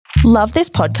Love this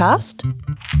podcast?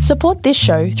 Support this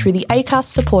show through the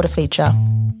Acast supporter feature.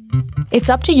 It's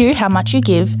up to you how much you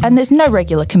give, and there's no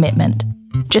regular commitment.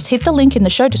 Just hit the link in the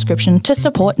show description to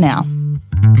support now.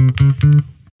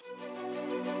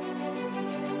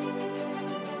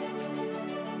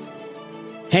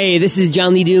 Hey, this is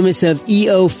John Lee Dumas of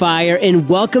EO Fire, and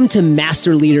welcome to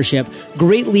Master Leadership.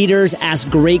 Great leaders ask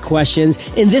great questions,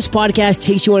 and this podcast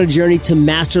takes you on a journey to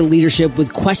master leadership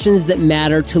with questions that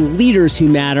matter to leaders who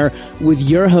matter with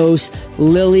your host,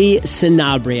 Lily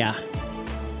Sanabria.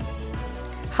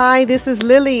 Hi, this is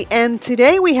Lily, and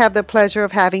today we have the pleasure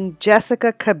of having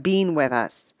Jessica Cabine with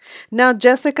us. Now,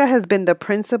 Jessica has been the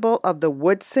principal of the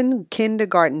Woodson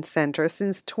Kindergarten Center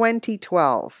since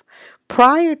 2012.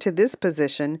 Prior to this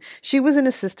position, she was an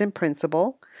assistant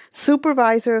principal,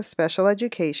 supervisor of special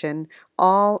education,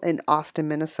 all in Austin,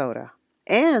 Minnesota,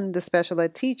 and the special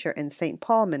ed teacher in St.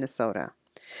 Paul, Minnesota.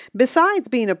 Besides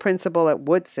being a principal at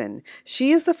Woodson,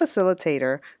 she is the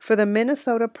facilitator for the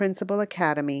Minnesota Principal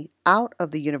Academy out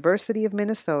of the University of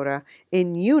Minnesota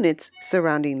in units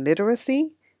surrounding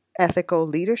literacy, ethical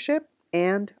leadership,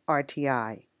 and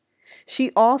RTI.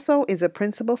 She also is a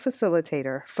principal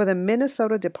facilitator for the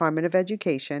Minnesota Department of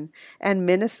Education and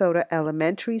Minnesota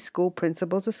Elementary School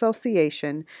Principals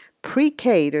Association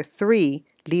Pre-K to 3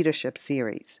 Leadership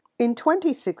Series. In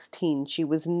 2016, she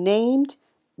was named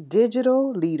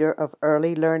Digital Leader of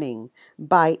Early Learning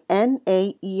by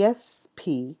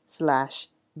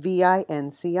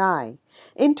NAESP/VINCI.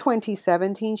 In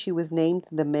 2017, she was named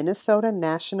the Minnesota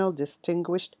National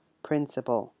Distinguished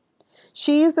Principal.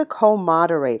 She is the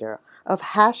co-moderator of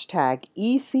hashtag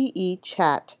ECE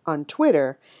Chat on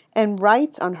Twitter and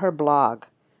writes on her blog,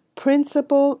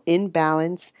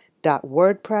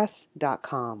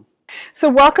 principalinbalance.wordpress.com. So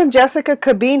welcome, Jessica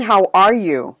Cabine. How are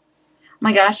you?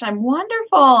 My gosh, I'm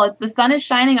wonderful. The sun is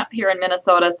shining up here in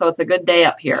Minnesota, so it's a good day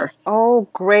up here. Oh,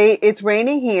 great. It's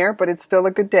raining here, but it's still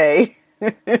a good day.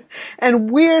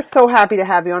 And we're so happy to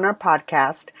have you on our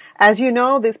podcast. As you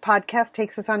know, this podcast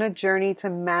takes us on a journey to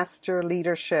master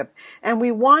leadership. And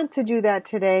we want to do that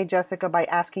today, Jessica, by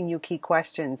asking you key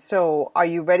questions. So are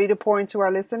you ready to pour into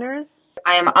our listeners?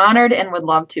 I am honored and would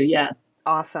love to, yes.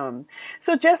 Awesome.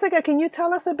 So Jessica, can you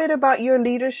tell us a bit about your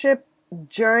leadership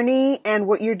journey and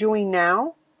what you're doing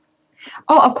now?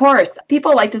 Oh, of course.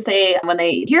 People like to say when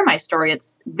they hear my story,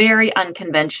 it's very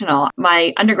unconventional.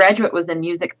 My undergraduate was in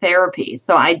music therapy,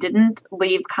 so I didn't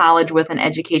leave college with an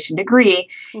education degree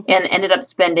and ended up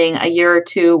spending a year or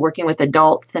two working with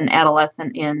adults and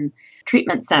adolescents in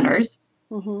treatment centers.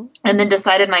 And then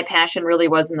decided my passion really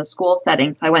was in the school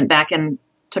setting. So I went back and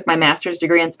took my master's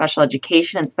degree in special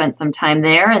education and spent some time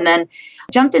there, and then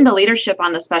jumped into leadership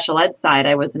on the special ed side.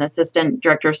 I was an assistant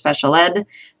director of special ed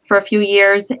for a few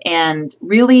years and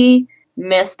really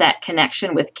missed that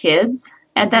connection with kids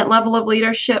at that level of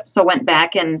leadership. So went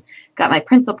back and got my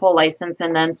principal license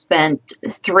and then spent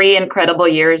 3 incredible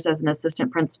years as an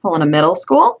assistant principal in a middle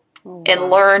school. And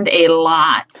learned a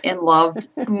lot and loved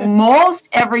most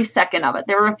every second of it.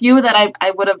 There were a few that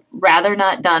I would have rather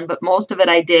not done, but most of it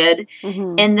I did.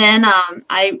 And then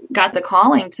I got the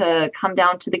calling to come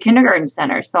down to the kindergarten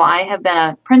center. So I have been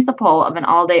a principal of an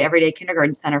all-day, everyday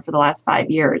kindergarten center for the last 5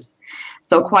 years.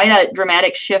 So quite a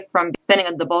dramatic shift from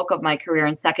spending the bulk of my career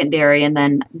in secondary and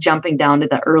then jumping down to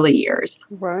the early years.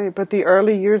 Right, but the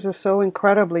early years are so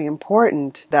incredibly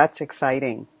important. That's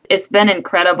exciting. It's been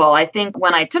incredible. I think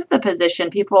when I took the position,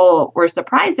 people were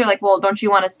surprised. They're like, well, don't you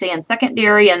want to stay in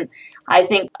secondary? And I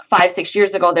think 5-6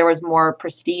 years ago, there was more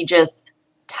prestigious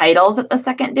titles at the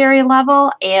secondary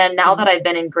level. And now that I've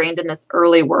been ingrained in this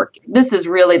early work, this is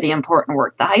really the important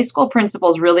work. The high school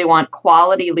principals really want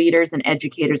quality leaders and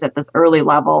educators at this early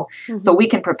level so we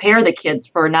can prepare the kids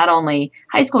for not only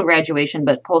high school graduation,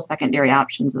 but post-secondary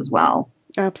options as well.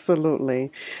 Absolutely.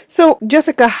 So,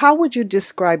 Jessica, how would you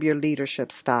describe your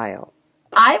leadership style?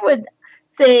 I would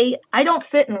say I don't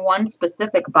fit in one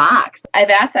specific box. I've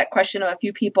asked that question of a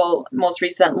few people most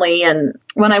recently, and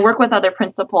when I work with other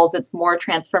principals, it's more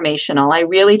transformational. I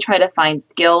really try to find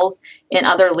skills in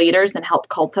other leaders and help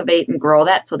cultivate and grow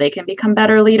that so they can become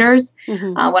better leaders.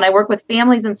 When I work with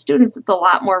families and students, it's a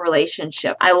lot more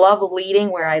relationship. I love leading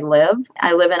where I live.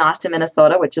 I live in Austin,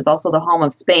 Minnesota, which is also the home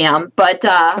of Spam. But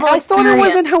I thought it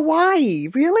was in Hawaii.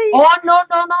 Really? Oh, no.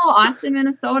 Austin,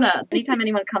 Minnesota. Anytime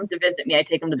anyone comes to visit me, I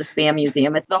take them to the Spam Museum.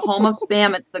 It's the home of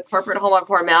Spam. It's the corporate home of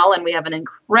Hormel, and we have an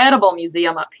incredible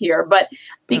museum up here. But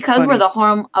because we're the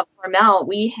home of Hormel,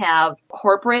 we have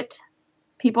corporate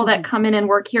people that come in and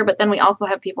work here, but then we also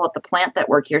have people at the plant that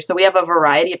work here. So we have a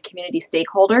variety of community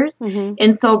stakeholders.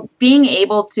 And so being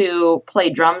able to play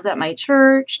drums at my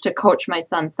church, to coach my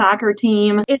son's soccer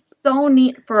team, it's so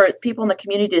neat for people in the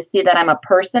community to see that I'm a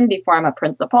person before I'm a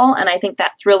principal. And I think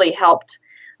that's really helped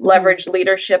leverage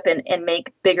leadership and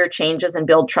make bigger changes and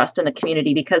build trust in the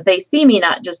community, because they see me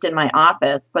not just in my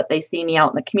office, but they see me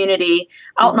out in the community,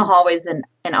 out in the hallways and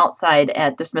outside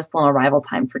at dismissal and arrival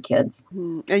time for kids.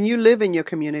 And you live in your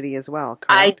community as well,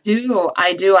 correct?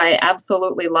 I do. I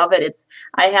absolutely love it.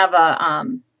 I have a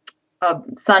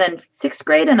son in 6th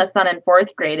grade and a son in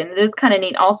 4th grade. And it is kind of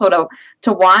neat also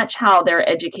to watch how their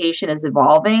education is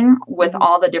evolving with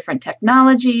all the different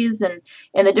technologies and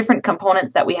the different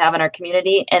components that we have in our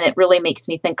community. And it really makes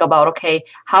me think about, okay,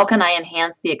 how can I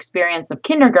enhance the experience of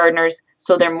kindergartners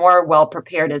so they're more well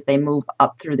prepared as they move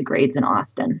up through the grades in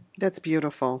Austin? That's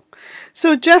beautiful.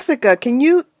 So Jessica, can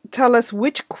you tell us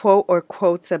which quote or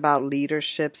quotes about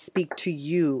leadership speak to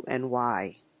you and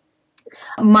why?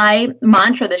 My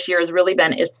mantra this year has really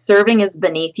been, if serving is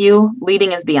beneath you,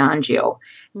 leading is beyond you.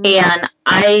 And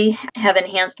I have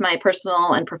enhanced my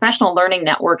personal and professional learning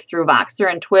network through Voxer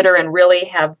and Twitter, and really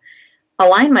have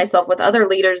aligned myself with other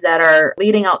leaders that are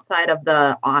leading outside of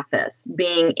the office,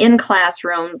 being in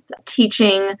classrooms,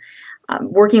 teaching,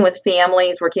 working with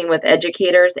families, working with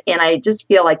educators. And I just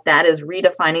feel like that is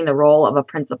redefining the role of a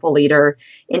principal leader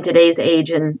in today's age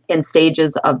and in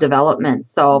stages of development.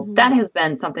 So that has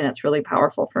been something that's really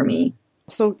powerful for me.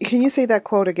 So can you say that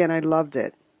quote again? I loved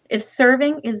it. If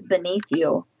serving is beneath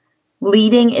you,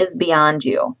 leading is beyond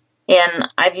you. And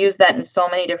I've used that in so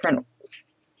many different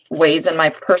ways in my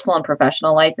personal and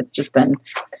professional life. It's just been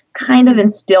kind of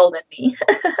instilled in me.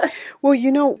 Well,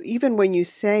 you know, even when you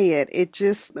say it, it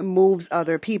just moves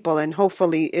other people, and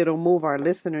hopefully it'll move our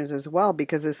listeners as well,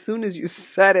 because as soon as you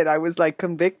said it, I was like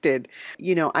convicted.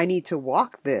 You know, I need to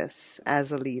walk this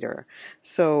as a leader.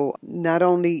 So not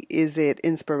only is it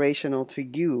inspirational to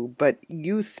you, but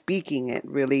you speaking it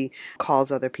really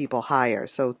calls other people higher.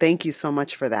 So thank you so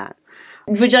much for that.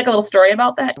 Would you like a little story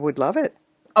about that? Would love it.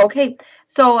 Okay,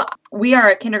 so we are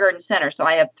a kindergarten center, so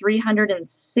I have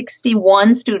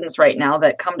 361 students right now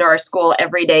that come to our school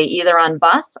every day, either on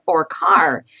bus or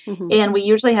car. And we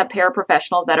usually have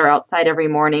paraprofessionals that are outside every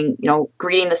morning, you know,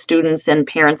 greeting the students and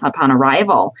parents upon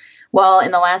arrival. Well,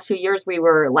 in the last few years, we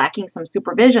were lacking some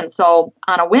supervision. So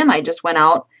on a whim, I just went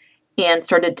out and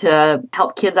started to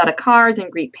help kids out of cars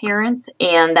and greet parents.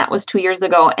 And that was 2 years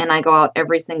ago. And I go out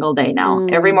every single day now,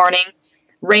 every morning.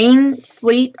 Rain,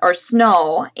 sleet, or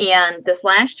snow. And this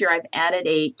last year, I've added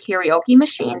a karaoke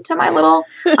machine to my little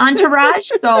entourage.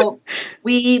 So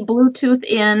we Bluetooth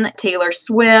in Taylor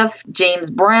Swift, James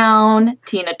Brown,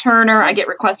 Tina Turner. I get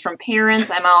requests from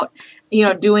parents. I'm out, you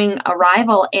know, doing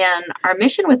Arrival. And our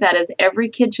mission with that is every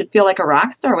kid should feel like a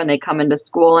rock star when they come into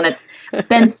school. And it's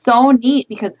been so neat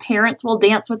because parents will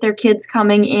dance with their kids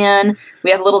coming in. We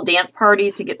have little dance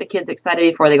parties to get the kids excited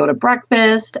before they go to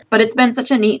breakfast. But it's been such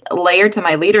a neat layer to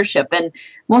my leadership. And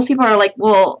most people are like,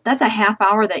 well, that's a half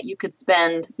hour that you could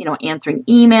spend, you know, answering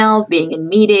emails, being in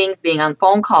meetings, being on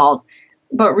phone calls.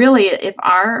 But really, if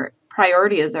our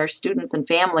priority is our students and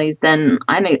families, then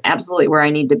I'm absolutely where I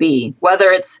need to be.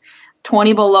 Whether it's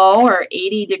 20 below or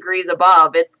 80 degrees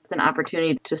above, it's an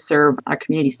opportunity to serve our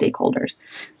community stakeholders.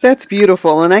 That's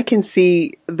beautiful. And I can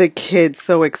see the kids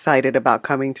so excited about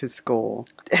coming to school.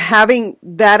 Having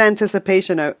that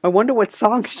anticipation, I wonder what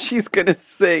song she's going to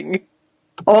sing.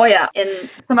 Oh, yeah. And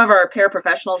some of our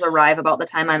paraprofessionals arrive about the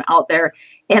time I'm out there.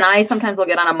 And I sometimes will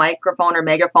get on a microphone or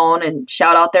megaphone and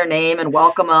shout out their name and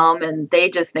welcome them. And they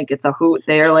just think it's a hoot.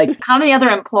 They're like, how many other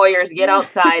employers get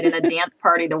outside in a dance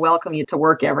party to welcome you to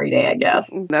work every day, I guess.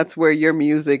 That's where your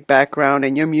music background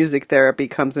and your music therapy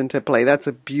comes into play. That's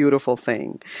a beautiful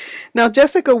thing. Now,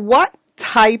 Jessica, what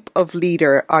type of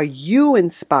leader are you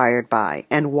inspired by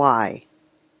and why?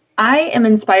 I am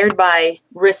inspired by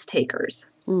risk takers.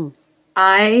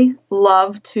 I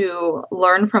love to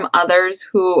learn from others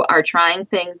who are trying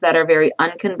things that are very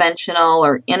unconventional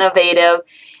or innovative,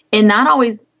 and not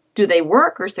always do they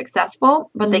work or successful,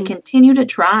 but they continue to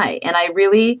try. And I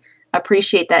really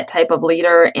appreciate that type of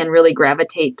leader and really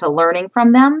gravitate to learning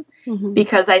from them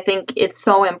because I think it's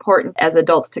so important as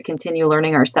adults to continue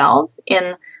learning ourselves.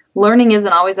 And learning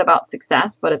isn't always about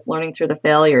success, but it's learning through the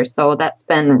failures. So that's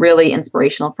been really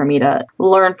inspirational for me to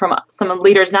learn from some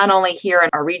leaders, not only here in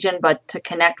our region, but to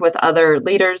connect with other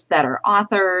leaders that are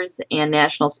authors and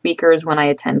national speakers when I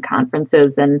attend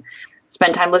conferences and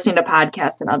spend time listening to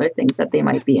podcasts and other things that they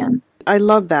might be in. I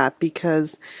love that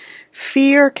because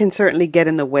fear can certainly get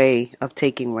in the way of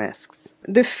taking risks.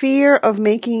 The fear of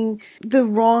making the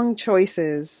wrong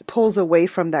choices pulls away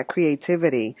from that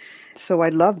creativity. So I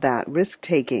love that,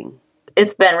 risk-taking.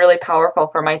 It's been really powerful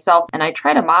for myself, and I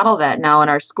try to model that now in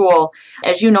our school.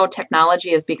 As you know,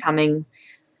 technology is becoming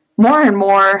more and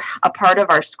more a part of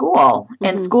our school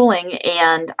and schooling,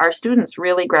 and our students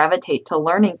really gravitate to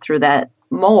learning through that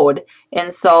mode.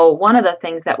 And so one of the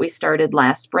things that we started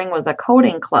last spring was a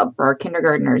coding club for our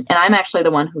kindergartners, and I'm actually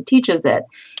the one who teaches it.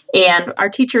 And our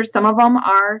teachers, some of them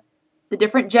are the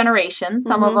different generations,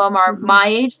 some of them are my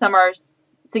age, some are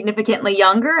significantly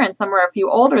younger, and some are a few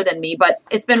older than me. But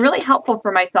it's been really helpful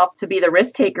for myself to be the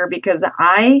risk taker because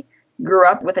I grew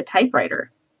up with a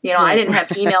typewriter. You know, I didn't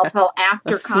have email till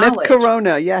after college. Smith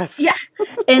Corona, yes. Yeah.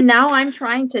 And now I'm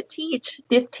trying to teach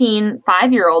 15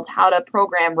 5-year-olds how to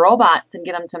program robots and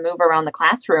get them to move around the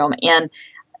classroom. And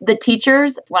the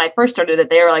teachers, when I first started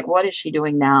it, they were like, what is she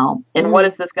doing now? And what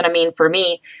is this going to mean for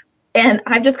me? And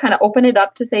I've just kind of opened it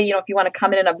up to say, you know, if you want to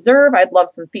come in and observe, I'd love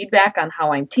some feedback on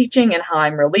how I'm teaching and how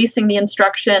I'm releasing the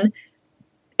instruction.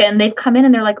 And they've come in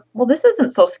and they're like, well, this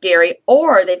isn't so scary.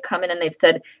 Or they've come in and they've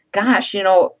said, gosh, you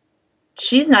know,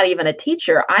 she's not even a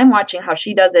teacher. I'm watching how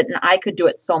she does it, and I could do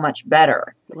it so much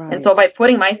better. Right. And so by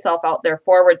putting myself out there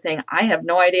forward saying, I have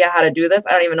no idea how to do this.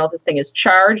 I don't even know if this thing is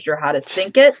charged or how to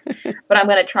sync it, but I'm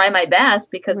going to try my best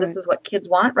because this is what kids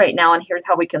want right now, and here's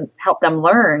how we can help them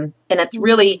learn. And it's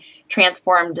really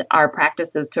transformed our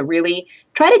practices to really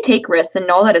try to take risks and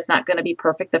know that it's not going to be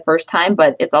perfect the first time,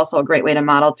 but it's also a great way to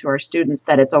model to our students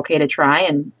that it's okay to try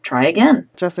and try again.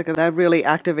 Jessica, that really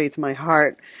activates my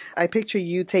heart. I picture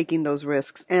you taking those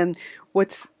risks, and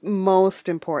what's most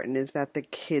important is that the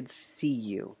kids see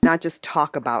you, not just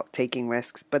talk about taking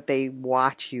risks, but they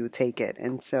watch you take it.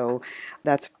 And so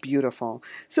that's beautiful.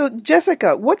 So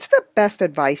Jessica, what's the best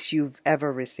advice you've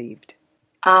ever received?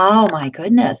 Oh my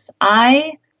goodness.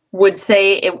 I would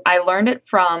say I learned it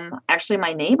from actually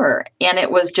my neighbor, and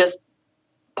it was just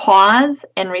pause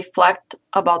and reflect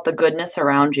about the goodness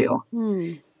around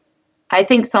you. I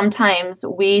think sometimes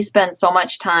we spend so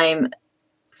much time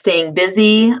staying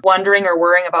busy, wondering or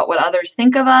worrying about what others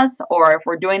think of us, or if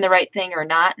we're doing the right thing or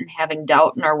not, and having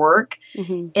doubt in our work.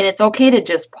 And it's okay to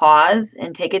just pause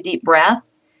and take a deep breath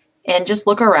and just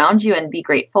look around you and be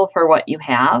grateful for what you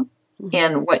have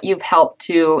and what you've helped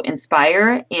to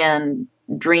inspire and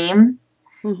dream,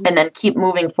 and then keep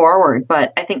moving forward.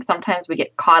 But I think sometimes we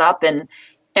get caught up in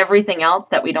everything else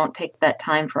that we don't take that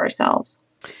time for ourselves.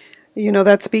 You know,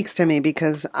 that speaks to me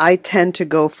because I tend to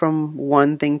go from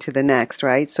one thing to the next,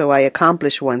 right? So I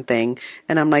accomplish one thing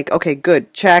and I'm like, okay,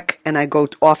 good, check. And I go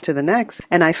off to the next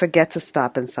and I forget to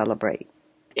stop and celebrate.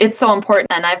 It's so important.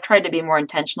 And I've tried to be more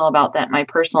intentional about that in my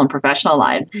personal and professional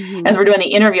lives. As we're doing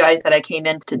the interview, I said I came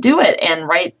in to do it. And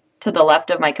right to the left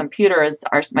of my computer is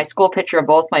my school picture of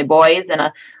both my boys and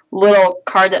a little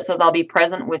card that says, I'll be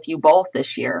present with you both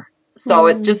this year. So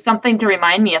it's just something to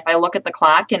remind me if I look at the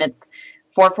clock and it's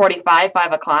 4:45,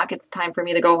 5 o'clock, it's time for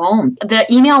me to go home. The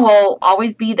email will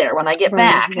always be there when I get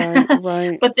back,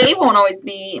 right. But they won't always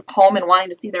be home and wanting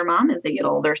to see their mom as they get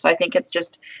older. So I think it's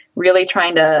just really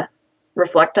trying to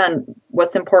reflect on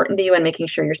what's important to you and making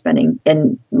sure you're spending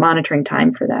and monitoring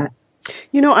time for that.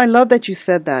 You know, I love that you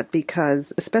said that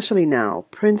because especially now,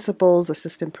 principals,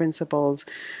 assistant principals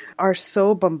are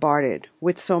so bombarded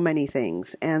with so many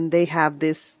things, and they have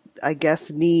this, I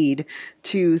guess, need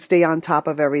to stay on top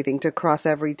of everything, to cross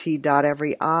every T, dot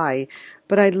every I.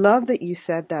 But I love that you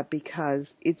said that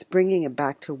because it's bringing it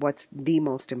back to what's the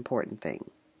most important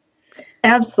thing.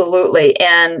 Absolutely.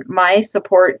 And my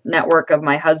support network of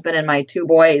my husband and my 2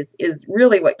 boys is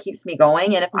really what keeps me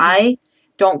going. And if I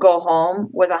don't go home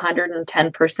with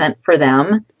 110% for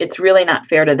them, it's really not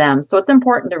fair to them. So it's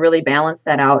important to really balance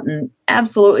that out. And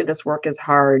absolutely, this work is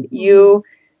hard. You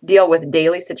deal with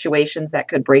daily situations that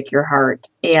could break your heart,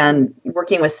 and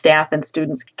working with staff and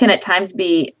students can at times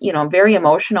be, very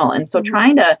emotional. And so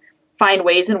trying to find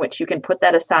ways in which you can put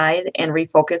that aside and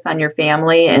refocus on your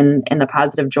family and the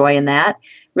positive joy in that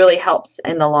really helps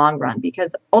in the long run,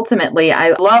 because ultimately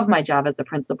I love my job as a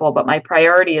principal, but my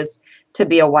priority is to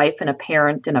be a wife and a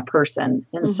parent and a person.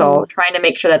 And so trying to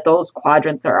make sure that those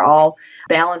quadrants are all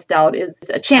balanced out is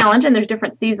a challenge, and there's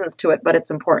different seasons to it, but it's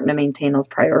important to maintain those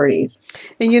priorities.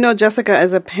 And Jessica,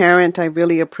 as a parent, I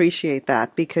really appreciate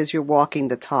that because you're walking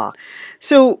the talk.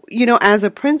 So, as a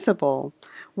principal,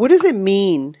 what does it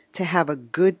mean to have a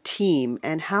good team,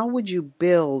 and how would you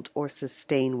build or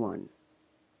sustain one?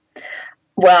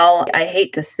 Well, I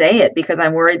hate to say it because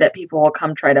I'm worried that people will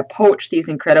come try to poach these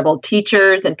incredible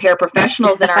teachers and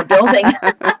paraprofessionals in our building.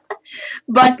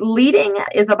 But leading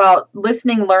is about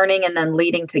listening, learning, and then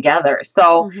leading together.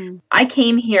 So I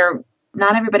came here,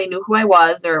 not everybody knew who I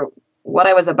was or what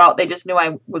I was about. They just knew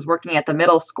I was working at the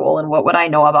middle school and what would I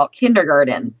know about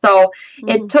kindergarten. So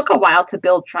it took a while to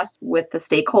build trust with the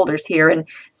stakeholders here and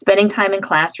spending time in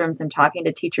classrooms and talking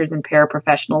to teachers and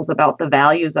paraprofessionals about the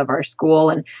values of our school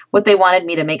and what they wanted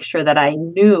me to make sure that I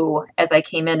knew as I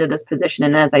came into this position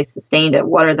and as I sustained it.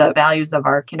 What are the values of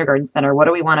our kindergarten center? What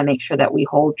do we want to make sure that we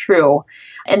hold true?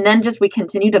 And then just we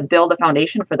continue to build a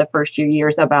foundation for the first few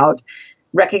years about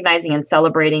recognizing and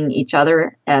celebrating each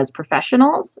other as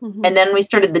professionals. And then we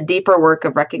started the deeper work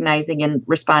of recognizing and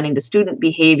responding to student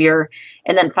behavior.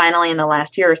 And then finally, in the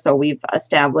last year or so, we've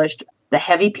established the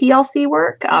heavy PLC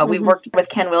work. We've worked with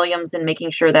Ken Williams in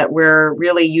making sure that we're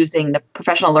really using the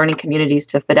professional learning communities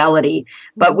to fidelity.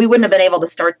 But we wouldn't have been able to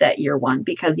start that year one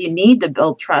because you need to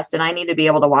build trust. And I need to be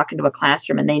able to walk into a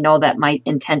classroom and they know that my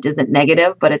intent isn't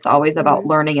negative, but it's always about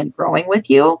learning and growing with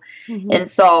you. And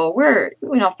so we're,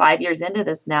 5 years into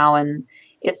this now, and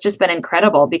it's just been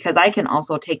incredible because I can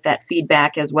also take that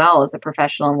feedback as well as a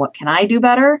professional and what can I do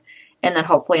better? And then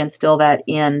hopefully instill that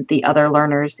in the other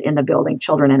learners in the building,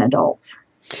 children and adults.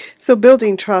 So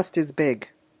building trust is big.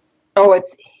 Oh,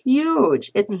 it's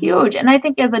huge. It's huge. And I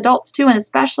think as adults too, and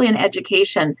especially in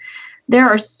education, there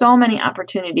are so many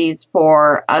opportunities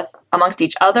for us amongst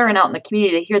each other and out in the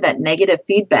community to hear that negative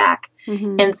feedback.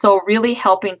 And so really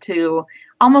helping to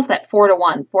almost that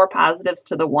 4-to-1, 4 positives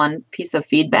to the 1 piece of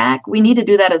feedback. We need to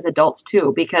do that as adults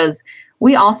too, because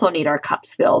we also need our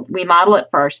cups filled. We model it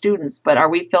for our students, but are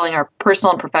we filling our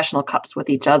personal and professional cups with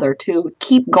each other to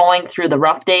keep going through the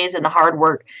rough days and the hard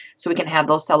work so we can have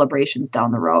those celebrations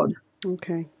down the road?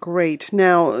 Okay, great.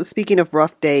 Now, speaking of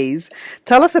rough days,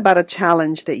 tell us about a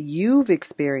challenge that you've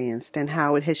experienced and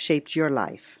how it has shaped your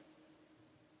life.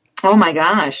 Oh my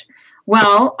gosh.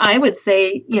 Well, I would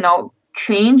say,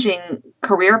 changing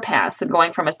career paths and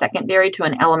going from a secondary to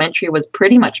an elementary was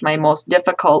pretty much my most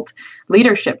difficult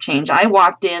leadership change. I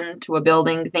walked into a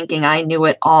building thinking I knew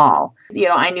it all.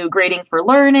 I knew grading for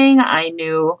learning. I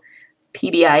knew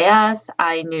PBIS.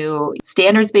 I knew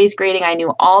standards-based grading. I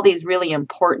knew all these really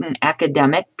important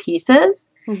academic pieces.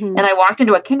 And I walked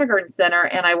into a kindergarten center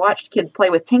and I watched kids play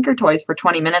with Tinker Toys for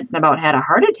 20 minutes and about had a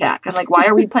heart attack. I'm like, why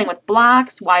are we playing with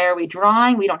blocks? Why are we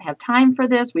drawing? We don't have time for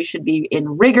this. We should be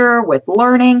in rigor with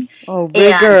learning. Oh,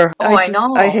 rigor. I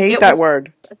know. I hate that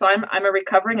word. So I'm a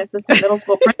recovering assistant middle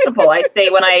school principal. I say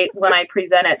when I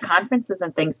present at conferences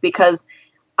and things, because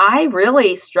I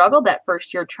really struggled that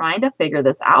first year trying to figure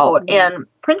this out. And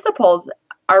principals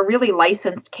are really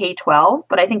licensed K-12,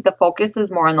 but I think the focus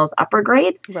is more on those upper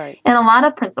grades. Right. And a lot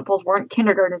of principals weren't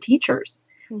kindergarten teachers.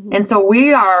 And so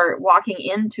we are walking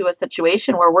into a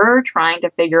situation where we're trying to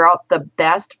figure out the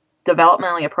best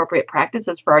developmentally appropriate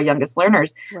practices for our youngest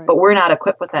learners, but we're not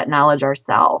equipped with that knowledge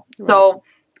ourselves. So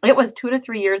it was 2 to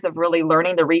 3 years of really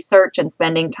learning the research and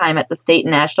spending time at the state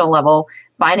and national level,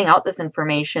 finding out this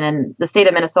information. And the state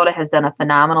of Minnesota has done a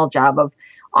phenomenal job of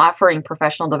offering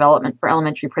professional development for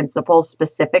elementary principals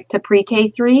specific to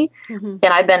pre-K3. And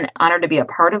I've been honored to be a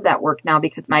part of that work now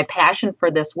because my passion for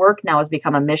this work now has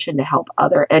become a mission to help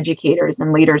other educators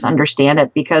and leaders understand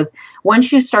it. Because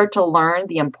once you start to learn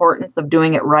the importance of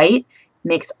doing it right,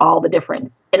 makes all the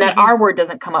difference. And that R word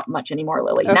doesn't come up much anymore,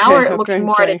 Lily. Now we're looking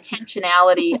more at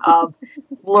intentionality of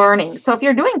learning. So if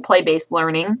you're doing play-based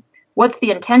learning, what's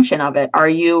the intention of it? Are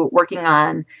you working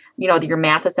on, your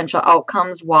math essential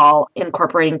outcomes while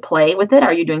incorporating play with it?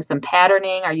 Are you doing some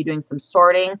patterning? Are you doing some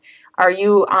sorting? Are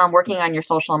you working on your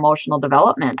social emotional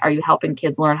development? Are you helping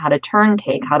kids learn how to turn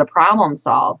take, how to problem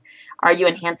solve? Are you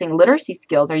enhancing literacy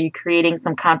skills? Are you creating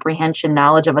some comprehension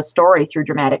knowledge of a story through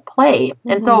dramatic play?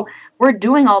 And so we're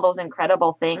doing all those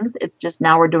incredible things. It's just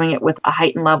now we're doing it with a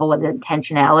heightened level of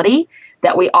intentionality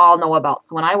that we all know about.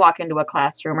 So when I walk into a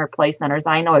classroom or play centers,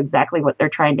 I know exactly what they're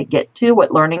trying to get to,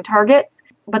 what learning targets,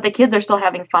 but the kids are still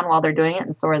having fun while they're doing it,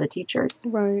 and so are the teachers.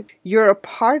 Right. You're a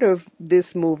part of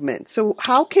this movement. So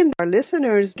how can our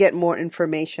listeners get more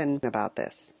information about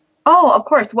this? Oh, of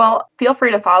course. Well, feel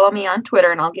free to follow me on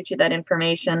Twitter and I'll get you that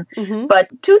information. But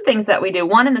 2 things that we do.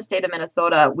 One, in the state of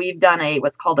Minnesota, we've done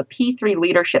what's called a P3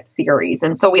 leadership series.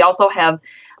 And so we also have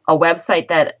a website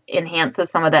that enhances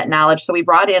some of that knowledge. So we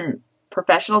brought in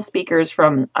professional speakers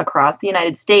from across the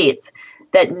United States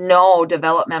that know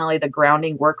developmentally the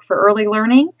grounding work for early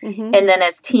learning. And then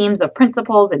as teams of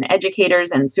principals and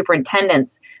educators and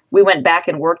superintendents, we went back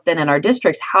and worked then in our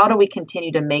districts. How do we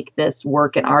continue to make this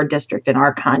work in our district, in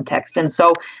our context? And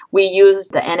so we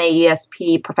used the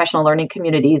NAESP Professional Learning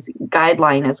Communities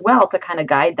guideline as well to kind of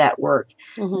guide that work.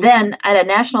 Then at a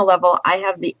national level, I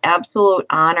have the absolute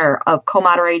honor of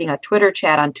co-moderating a Twitter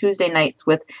chat on Tuesday nights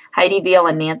with Heidi Veal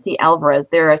and Nancy Alvarez.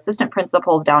 They're assistant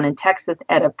principals down in Texas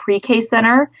at a pre-K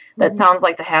center. That sounds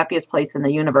like the happiest place in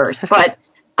the universe. But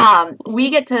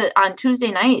we get to, on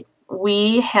Tuesday nights,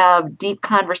 we have deep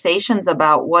conversations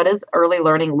about what does early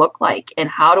learning look like and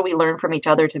how do we learn from each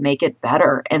other to make it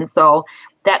better. And so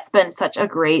that's been such a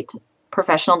great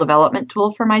professional development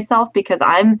tool for myself because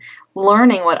I'm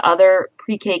learning what other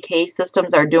pre-KK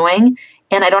systems are doing,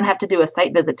 and I don't have to do a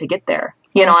site visit to get there.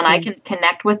 You know, and I can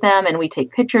connect with them, and we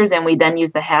take pictures, and we then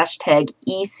use the hashtag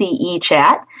ECE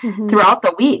chat throughout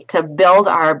the week to build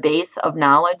our base of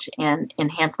knowledge and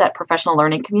enhance that professional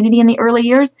learning community in the early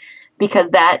years,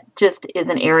 because that just is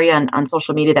an area on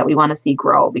social media that we want to see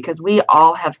grow, because we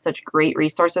all have such great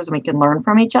resources and we can learn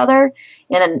from each other.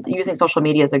 And using social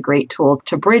media is a great tool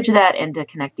to bridge that and to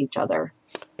connect each other.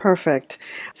 Perfect.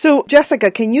 So, Jessica,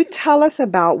 can you tell us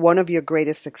about one of your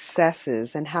greatest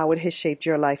successes and how it has shaped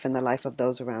your life and the life of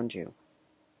those around you?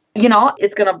 You know,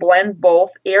 it's going to blend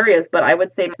both areas, but I would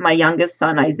say my youngest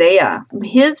son, Isaiah,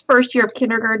 his first year of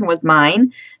kindergarten was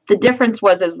mine. The difference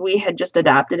was as we had just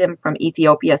adopted him from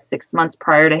Ethiopia 6 months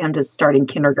prior to him to starting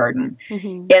kindergarten.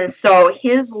 And so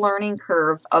his learning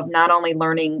curve of not only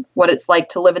learning what it's like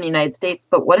to live in the United States,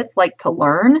 but what it's like to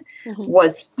learn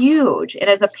was huge. And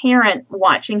as a parent,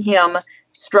 watching him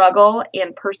struggle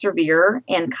and persevere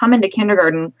and come into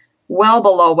kindergarten well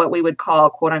below what we would call,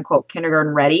 quote unquote,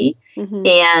 kindergarten ready.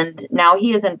 And now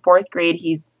he is in fourth grade.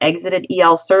 He's exited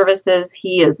EL services.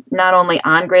 He is not only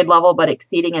on grade level, but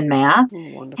exceeding in math,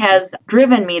 has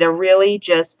driven me to really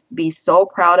just be so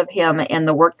proud of him and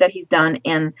the work that he's done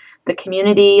in the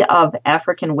community of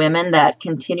African women that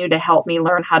continue to help me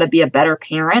learn how to be a better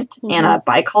parent and a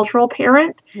bicultural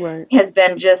parent has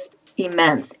been just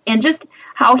immense. And just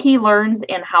how he learns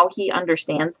and how he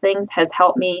understands things has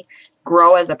helped me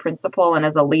grow as a principal and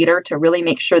as a leader to really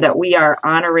make sure that we are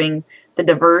honoring the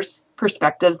diverse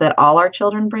perspectives that all our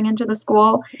children bring into the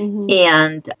school.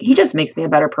 And he just makes me a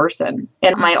better person.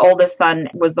 And my oldest son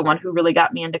was the one who really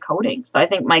got me into coding. So I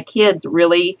think my kids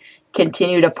really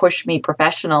continue to push me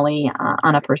professionally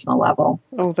on a personal level.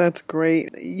 Oh, that's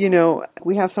great. You know,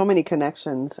 we have so many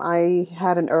connections. I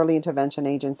had an early intervention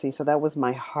agency, so that was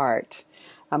my heart.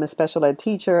 I'm a special ed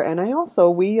teacher, and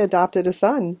we adopted a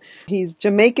son. He's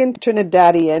Jamaican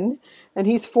Trinidadian, and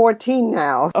he's 14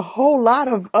 now. A whole lot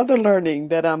of other learning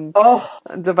that I'm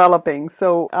developing.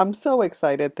 So I'm so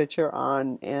excited that you're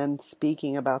on and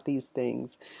speaking about these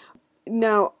things.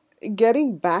 Now,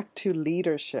 getting back to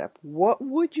leadership, what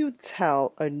would you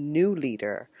tell a new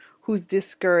leader who's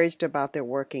discouraged about their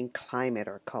working climate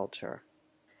or culture?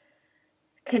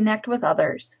 Connect with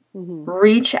others.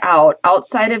 Reach out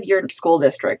outside of your school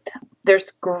district. There's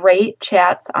great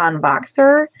chats on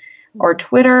Voxer or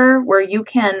Twitter where you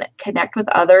can connect with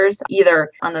others either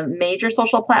on the major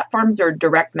social platforms or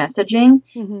direct messaging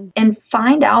and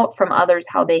find out from others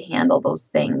how they handle those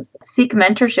things. Seek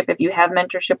mentorship if you have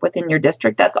mentorship within your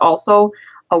district. That's also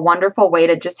a wonderful way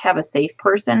to just have a safe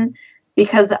person,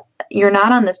 because you're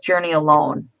not on this journey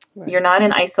alone. You're not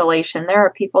in isolation. There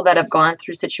are people that have gone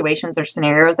through situations or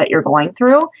scenarios that you're going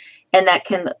through and that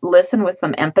can listen with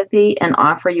some empathy and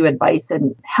offer you advice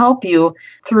and help you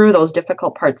through those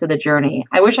difficult parts of the journey.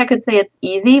 I wish I could say it's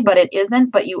easy, but it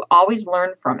isn't, but you always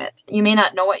learn from it. You may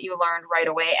not know what you learned right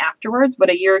away afterwards, but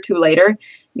a year or two later,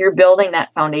 you're building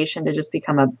that foundation to just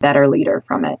become a better leader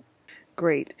from it.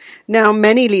 Great. Now,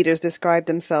 many leaders describe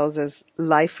themselves as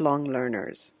lifelong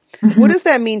learners. What does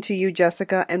that mean to you,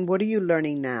 Jessica, and what are you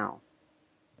learning now?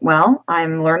 Well,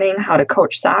 I'm learning how to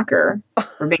coach soccer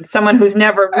for being someone who's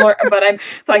never learned, but I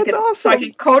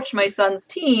can coach my son's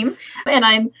team, and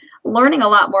I'm learning a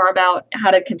lot more about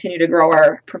how to continue to grow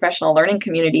our professional learning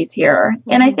communities here.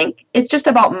 And I think it's just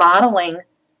about modeling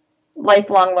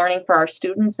lifelong learning for our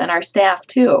students and our staff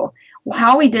too.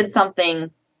 How we did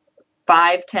something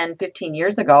 5, 10, 15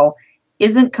 years ago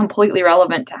isn't completely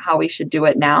relevant to how we should do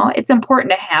it now. It's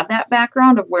important to have that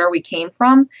background of where we came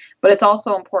from, but it's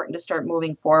also important to start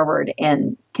moving forward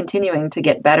and continuing to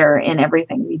get better in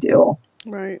everything we do.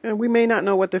 Right. And we may not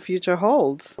know what the future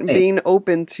holds. Right. Being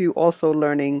open to also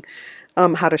learning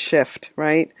how to shift,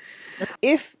 right?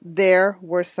 If there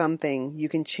were something you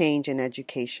can change in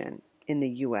education in the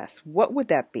U.S., what would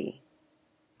that be?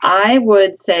 I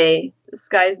would say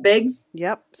sky's big.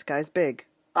 Yep, sky's big.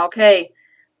 Okay.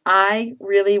 I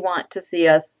really want to see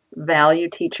us value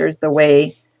teachers the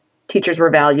way teachers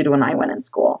were valued when I went in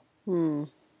school.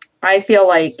 I feel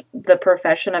like the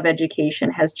profession of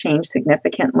education has changed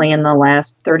significantly in the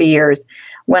last 30 years.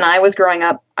 When I was growing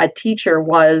up, a teacher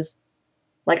was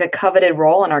like a coveted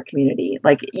role in our community.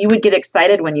 Like you would get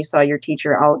excited when you saw your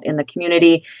teacher out in the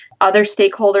community. Other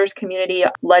stakeholders, community,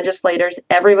 legislators,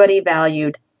 everybody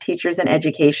valued teachers in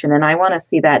education. And I want to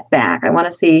see that back. I want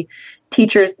to see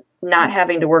teachers not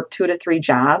having to work 2 to 3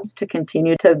 jobs to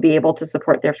continue to be able to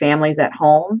support their families at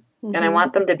home. Mm-hmm. And I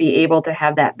want them to be able to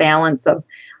have that balance of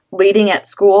leading at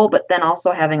school, but then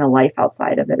also having a life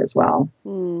outside of it as well.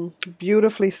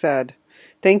 Beautifully said.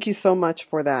 Thank you so much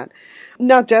for that.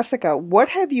 Now, Jessica, what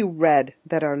have you read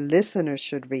that our listeners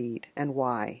should read and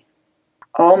why?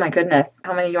 Oh my goodness.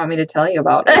 How many do you want me to tell you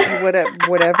about?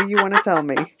 Whatever you want to tell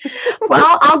me.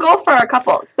 Well, I'll go for a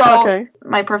couple. So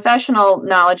My professional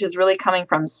knowledge is really coming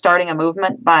from Starting a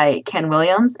Movement by Ken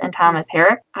Williams and Thomas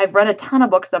Herrick. I've read a ton of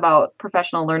books about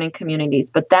professional learning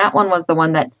communities, but that one was the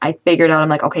one that I figured out. I'm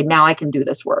like, okay, now I can do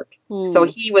this work. So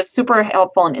he was super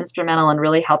helpful and instrumental in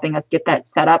really helping us get that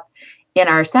set up in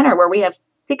our center where we have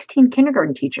 16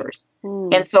 kindergarten teachers.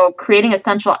 And so creating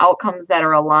essential outcomes that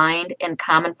are aligned and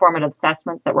common formative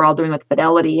assessments that we're all doing with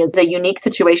Fidelity is a unique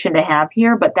situation to have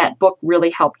here, but that book really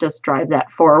helped us drive that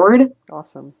forward.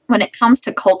 Awesome. When it comes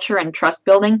to culture and trust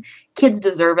building, Kids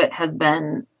Deserve It has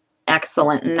been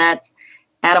excellent. And that's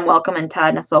Adam Welcome and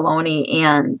Todd Nasoloni.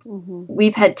 And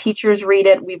we've had teachers read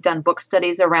it. We've done book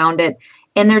studies around it.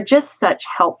 And they're just such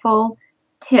helpful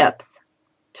tips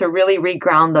to really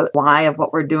reground the why of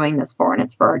what we're doing this for, and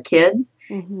it's for our kids.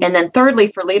 And then thirdly,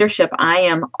 for leadership, I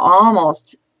am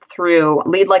almost through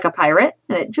Lead Like a Pirate,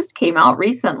 and it just came out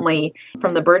recently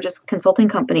from the Burgess Consulting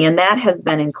Company, and that has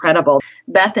been incredible.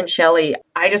 Beth and Shelley,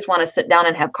 I just want to sit down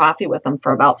and have coffee with them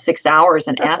for about 6 hours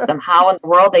and ask them how in the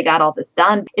world they got all this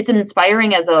done. It's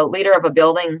inspiring as a leader of a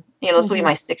building. This will be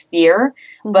my 6th year,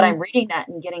 but I'm reading that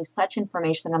and getting such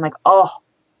information. I'm like, oh,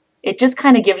 it just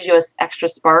kind of gives you an extra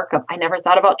spark of, I never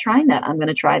thought about trying that. I'm going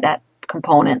to try that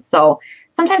component. So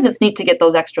sometimes it's neat to get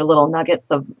those extra little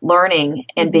nuggets of learning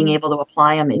and being able to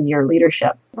apply them in your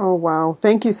leadership. Oh, wow.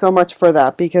 Thank you so much for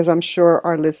that, because I'm sure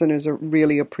our listeners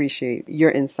really appreciate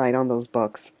your insight on those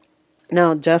books.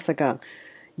 Now, Jessica,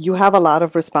 you have a lot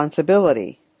of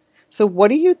responsibility. So what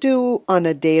do you do on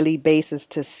a daily basis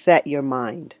to set your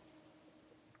mind?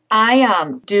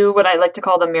 I do what I like to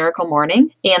call the miracle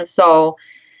morning. And so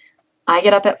I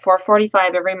get up at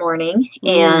 4:45 every morning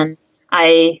and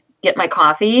I get my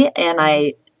coffee and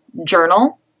I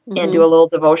journal and do a little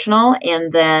devotional.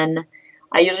 And then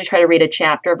I usually try to read a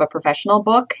chapter of a professional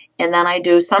book. And then I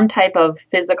do some type of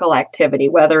physical activity,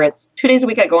 whether it's 2 days a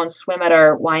week, I go and swim at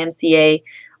our YMCA.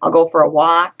 I'll go for a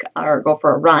walk or go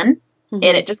for a run. And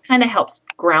it just kind of helps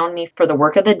ground me for the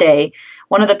work of the day.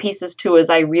 One of the pieces, too, is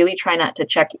I really try not to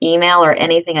check email or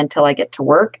anything until I get to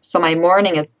work. So my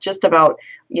morning is just about,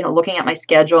 looking at my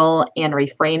schedule and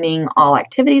reframing all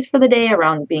activities for the day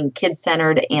around being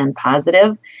kid-centered and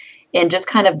positive, and just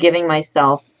kind of giving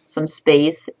myself some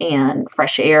space and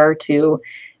fresh air to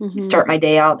start my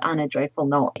day out on a joyful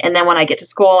note. And then when I get to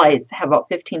school, I have about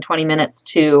 15, 20 minutes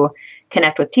to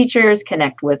connect with teachers,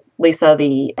 connect with Lisa,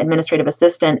 the administrative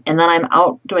assistant, and then I'm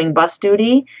out doing bus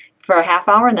duty for a half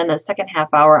hour. And then the second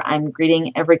half hour, I'm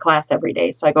greeting every class every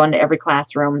day. So I go into every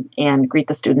classroom and greet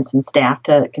the students and staff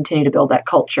to continue to build that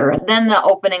culture. And then the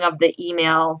opening of the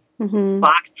email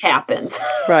box happens.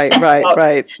 Right.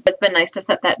 It's been nice to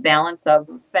set that balance of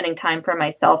spending time for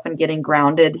myself and getting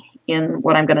grounded in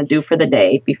what I'm going to do for the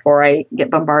day before I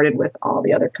get bombarded with all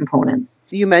the other components.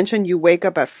 You mentioned you wake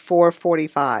up at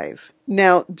 4:45.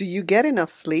 Now, do you get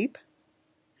enough sleep?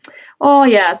 Oh,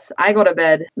 yes. I go to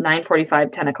bed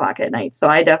 9:45, 10 o'clock at night. So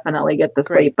I definitely get the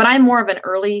sleep. But I'm more of an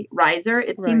early riser.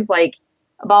 It seems like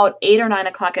about 8 or 9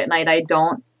 o'clock at night, I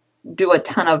don't do a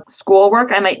ton of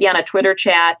schoolwork. I might be on a Twitter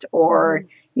chat or,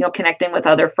 connecting with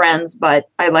other friends, but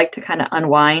I like to kind of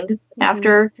unwind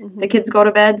after the kids go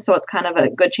to bed. So it's kind of a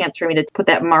good chance for me to put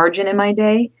that margin in my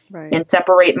day and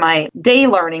separate my day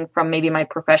learning from maybe my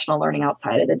professional learning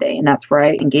outside of the day. And that's where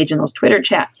I engage in those Twitter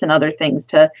chats and other things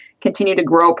to continue to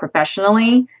grow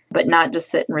professionally, but not just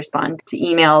sit and respond to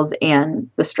emails and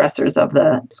the stressors of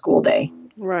the school day.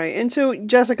 Right. And so,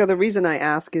 Jessica, the reason I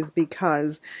ask is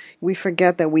because we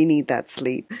forget that we need that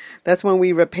sleep. That's when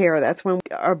we repair. That's when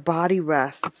our body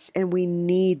rests, and we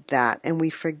need that, and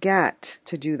we forget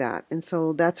to do that. And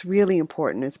so that's really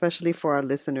important, especially for our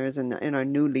listeners and our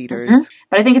new leaders.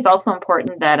 But I think it's also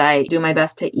important that I do my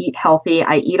best to eat healthy.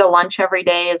 I eat a lunch every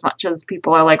day, as much as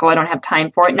people are like, oh, I don't have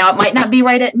time for it. Now, it might not be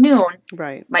right at noon.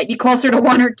 Right. Might be closer to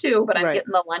 1 or 2, but I'm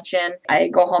getting the lunch in. I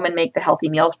go home and make the healthy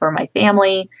meals for my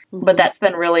family. But that's been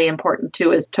been really important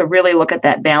too, is to really look at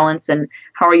that balance and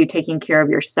how are you taking care of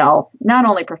yourself, not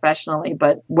only professionally,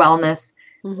 but wellness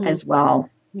as well.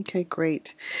 Okay,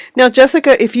 great. Now,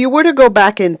 Jessica, if you were to go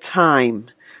back in time,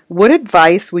 what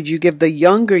advice would you give the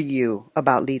younger you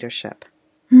about leadership?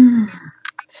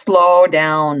 Slow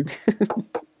down.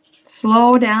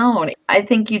 Slow down. I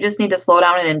think you just need to slow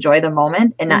down and enjoy the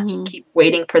moment and not just keep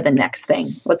waiting for the next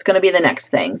thing. What's going to be the next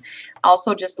thing?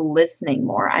 Also, just listening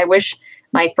more. I wish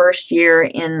my first year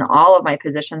in all of my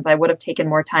positions, I would have taken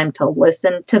more time to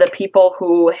listen to the people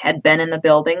who had been in the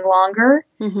building longer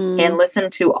and listen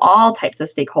to all types of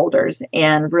stakeholders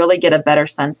and really get a better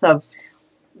sense of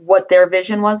what their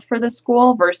vision was for the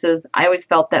school versus I always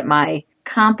felt that my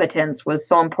competence was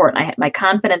so important. I had my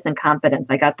confidence and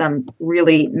competence. I got them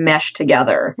really meshed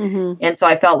together. And so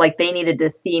I felt like they needed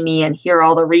to see me and hear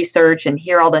all the research and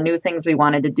hear all the new things we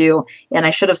wanted to do. And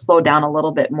I should have slowed down a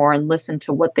little bit more and listened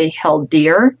to what they held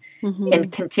dear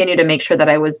and continue to make sure that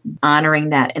I was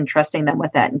honoring that and trusting them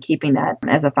with that and keeping that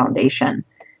as a foundation.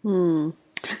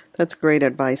 That's great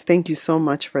advice. Thank you so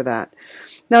much for that.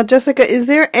 Now, Jessica, is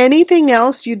there anything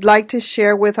else you'd like to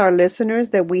share with our listeners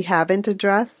that we haven't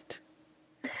addressed?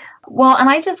 Well, and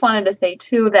I just wanted to say,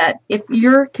 too, that if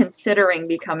you're considering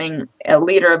becoming a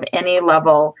leader of any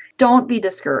level, don't be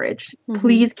discouraged.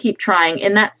 Please keep trying.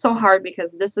 And that's so hard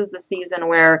because this is the season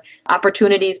where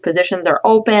opportunities, positions are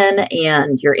open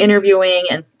and you're interviewing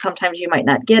and sometimes you might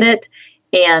not get it.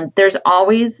 And there's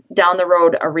always down the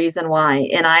road a reason why.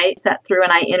 And I sat through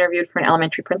and I interviewed for an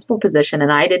elementary principal position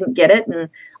and I didn't get it. And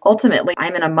ultimately,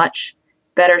 I'm in a much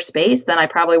better space than I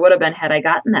probably would have been had I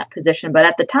gotten that position. But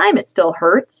at the time, it still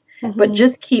hurts. But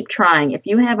just keep trying. If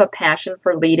you have a passion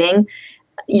for leading,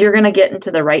 you're going to get into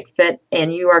the right fit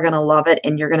and you are going to love it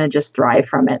and you're going to just thrive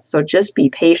from it. So just be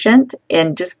patient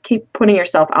and just keep putting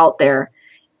yourself out there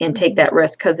and take that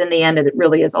risk because in the end, it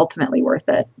really is ultimately worth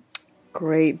it.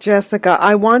 Great. Jessica,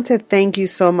 I want to thank you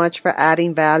so much for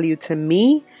adding value to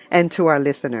me and to our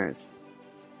listeners.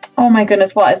 Oh my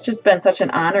goodness. Well, it's just been such an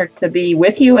honor to be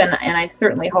with you. And I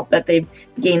certainly hope that they've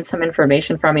gained some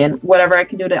information from you. And whatever I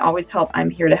can do to always help, I'm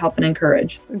here to help and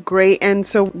encourage. Great. And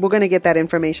so we're going to get that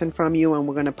information from you and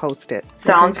we're going to post it.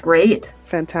 Sounds great.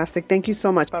 Fantastic. Thank you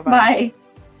so much. Bye-bye. Bye.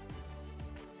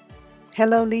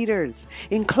 Hello, leaders.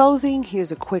 In closing,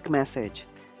 here's a quick message.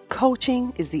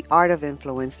 Coaching is the art of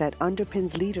influence that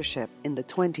underpins leadership in the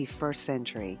 21st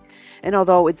century. And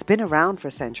although it's been around for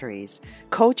centuries,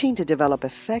 coaching to develop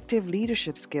effective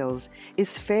leadership skills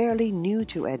is fairly new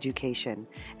to education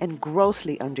and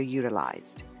grossly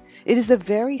underutilized. It is the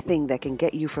very thing that can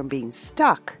get you from being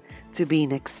stuck to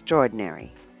being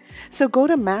extraordinary. So go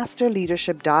to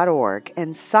masterleadership.org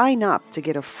and sign up to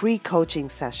get a free coaching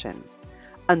session.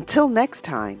 Until next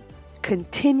time,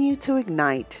 continue to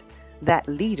ignite that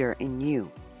leader in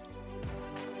you.